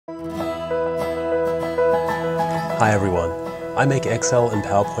Hi everyone, I make Excel and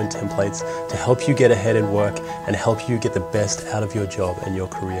PowerPoint templates to help you get ahead in work and help you get the best out of your job and your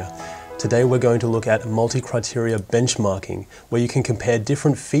career. Today we're going to look at multi-criteria benchmarking, where you can compare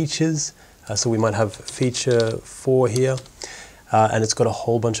different features. So we might have feature 4 here, and it's got a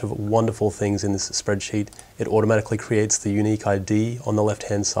whole bunch of wonderful things in this spreadsheet. It automatically creates the unique ID on the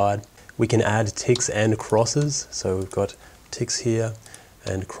left-hand side. We can add ticks and crosses, so we've got ticks here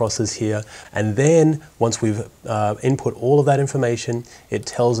and crosses here, and then once we've input all of that information, it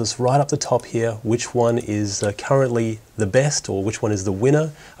tells us right up the top here which one is currently the best, or which one is the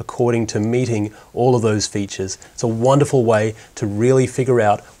winner according to meeting all of those features. It's a wonderful way to really figure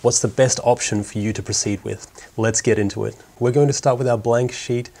out what's the best option for you to proceed with. Let's get into it. We're going to start with our blank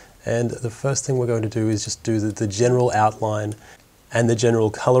sheet, and the first thing we're going to do is just do the general outline and the general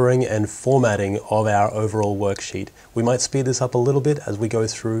coloring and formatting of our overall worksheet. We might speed this up a little bit as we go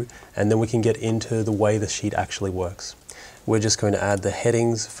through, and then we can get into the way the sheet actually works. We're just going to add the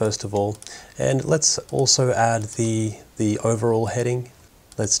headings first of all, and let's also add the overall heading.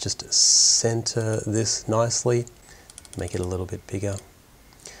 Let's just center this nicely, make it a little bit bigger.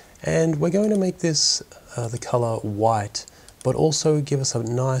 And we're going to make this the color white, but also give us a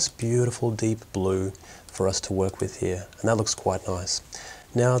nice, beautiful, deep blue for us to work with here, and that looks quite nice.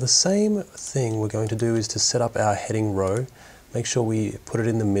 Now the same thing we're going to do is to set up our heading row. Make sure we put it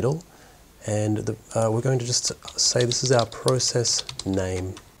in the middle, and we're going to just say this is our process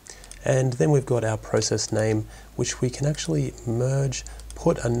name, and then we've got our process name, which we can actually merge,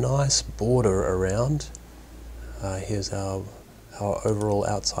 put a nice border around. Here's our overall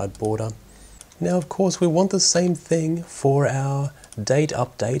outside border. Now of course we want the same thing for our date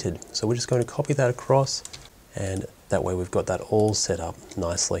updated, so we're just going to copy that across, and that way we've got that all set up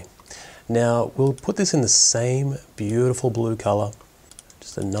nicely. Now we'll put this in the same beautiful blue color,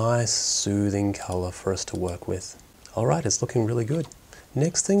 just a nice soothing color for us to work with. Alright, it's looking really good.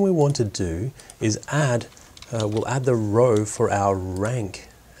 Next thing we want to do is we'll add the row for our rank,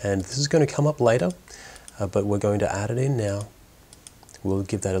 and this is going to come up later, but we're going to add it in now. We'll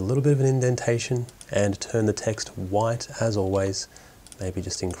give that a little bit of an indentation and turn the text white as always. Maybe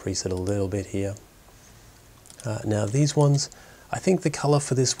just increase it a little bit here. Now these ones, I think the color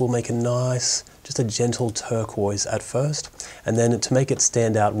for this will make a nice, just a gentle turquoise at first, and then to make it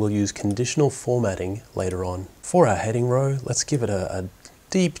stand out we'll use conditional formatting later on. For our heading row, let's give it a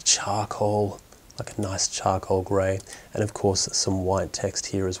deep charcoal, like a nice charcoal gray, and of course some white text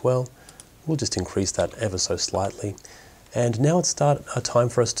here as well. We'll just increase that ever so slightly. And now it's time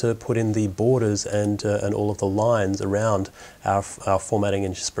for us to put in the borders and all of the lines around our formatting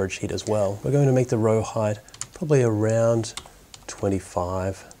in spreadsheet as well. We're going to make the row height probably around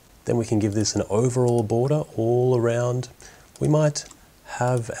 25. Then we can give this an overall border all around. We might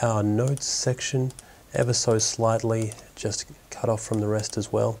have our notes section ever so slightly just cut off from the rest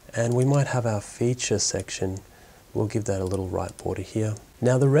as well. And we might have our feature section. We'll give that a little right border here.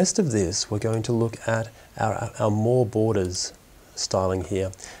 Now the rest of this, we're going to look at our more borders styling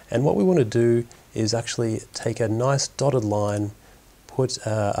here. And what we want to do is actually take a nice dotted line, put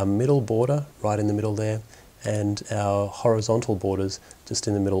a middle border right in the middle there, and our horizontal borders just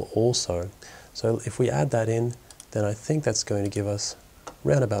in the middle also. So if we add that in, then I think that's going to give us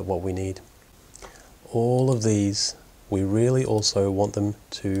round about what we need. All of these, we really also want them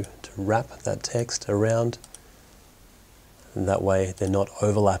to wrap that text around, and that way they're not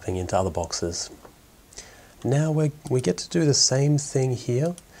overlapping into other boxes. Now we get to do the same thing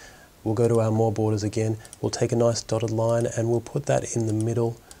here. We'll go to our more borders again. We'll take a nice dotted line and we'll put that in the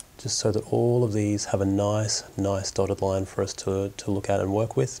middle, just so that all of these have a nice dotted line for us to look at and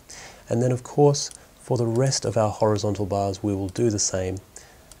work with. And then of course for the rest of our horizontal bars we will do the same.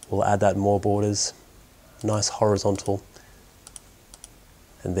 We'll add that more borders, nice horizontal,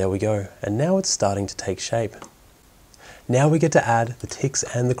 and there we go. And now it's starting to take shape. Now we get to add the ticks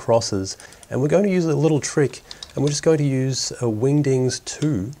and the crosses, and we're going to use a little trick, and we're just going to use Wingdings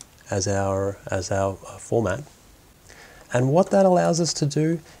 2 as our format. And what that allows us to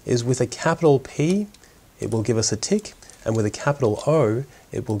do is with a capital P, it will give us a tick, and with a capital O,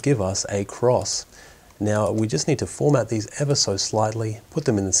 it will give us a cross. Now we just need to format these ever so slightly, put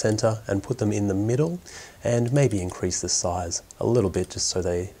them in the center and put them in the middle, and maybe increase the size a little bit just so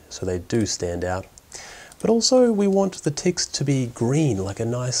they do stand out. But also we want the ticks to be green, like a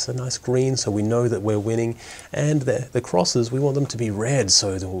nice green, so we know that we're winning. And the crosses, we want them to be red,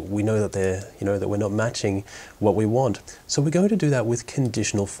 so that we know that that we're not matching what we want. So we're going to do that with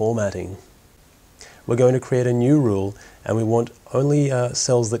conditional formatting. We're going to create a new rule, and we want only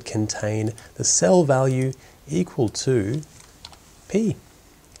cells that contain the cell value equal to P.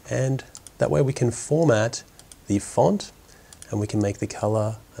 And that way we can format the font, and we can make the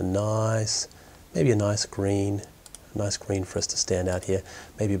color maybe a nice green for us to stand out here,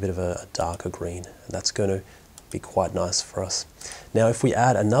 maybe a bit of a darker green, and that's going to be quite nice for us. Now if we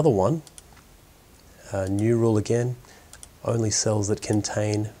add another one, new rule again, only cells that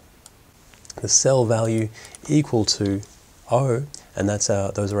contain the cell value equal to O, and those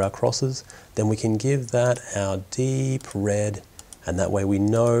are our crosses, then we can give that our deep red, and that way we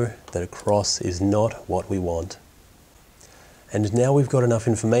know that a cross is not what we want. And now we've got enough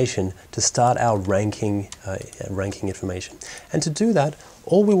information to start our ranking information. And to do that,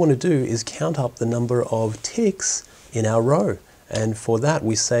 all we want to do is count up the number of ticks in our row. And for that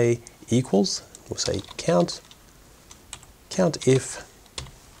we say equals, we'll say count if,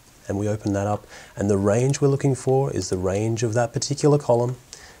 and we open that up, and the range we're looking for is the range of that particular column,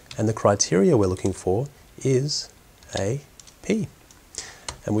 and the criteria we're looking for is a P.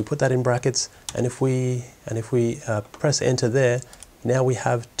 And we put that in brackets, and if we press enter there, now we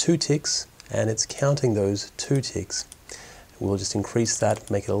have 2 ticks, and it's counting those 2 ticks. We'll just increase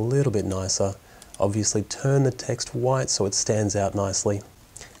that, make it a little bit nicer. Obviously turn the text white so it stands out nicely.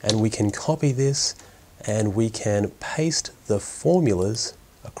 And we can copy this, and we can paste the formulas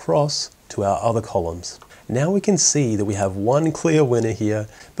across to our other columns. Now we can see that we have one clear winner here,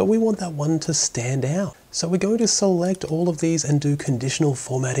 but we want that one to stand out. So we're going to select all of these and do conditional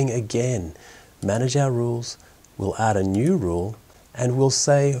formatting again. Manage our rules, we'll add a new rule, and we'll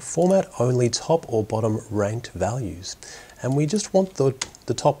say format only top or bottom ranked values. And we just want the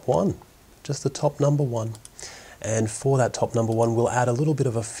top one, just the top number one. And for that top number one, we'll add a little bit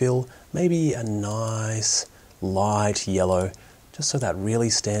of a fill, maybe a nice light yellow, just so that really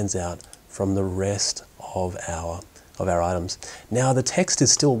stands out from the rest of our items. Now the text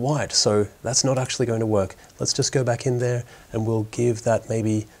is still white, so that's not actually going to work. Let's just go back in there, and we'll give that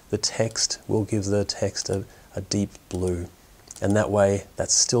we'll give the text a deep blue. And that way,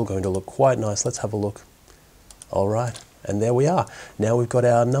 that's still going to look quite nice. Let's have a look. All right, and there we are. Now we've got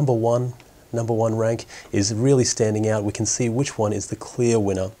our number one rank is really standing out. We can see which one is the clear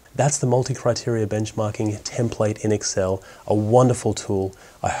winner. That's the multi-criteria benchmarking template in Excel, a wonderful tool.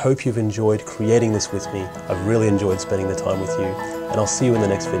 I hope you've enjoyed creating this with me. I've really enjoyed spending the time with you, and I'll see you in the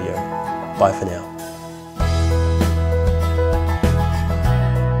next video. Bye for now.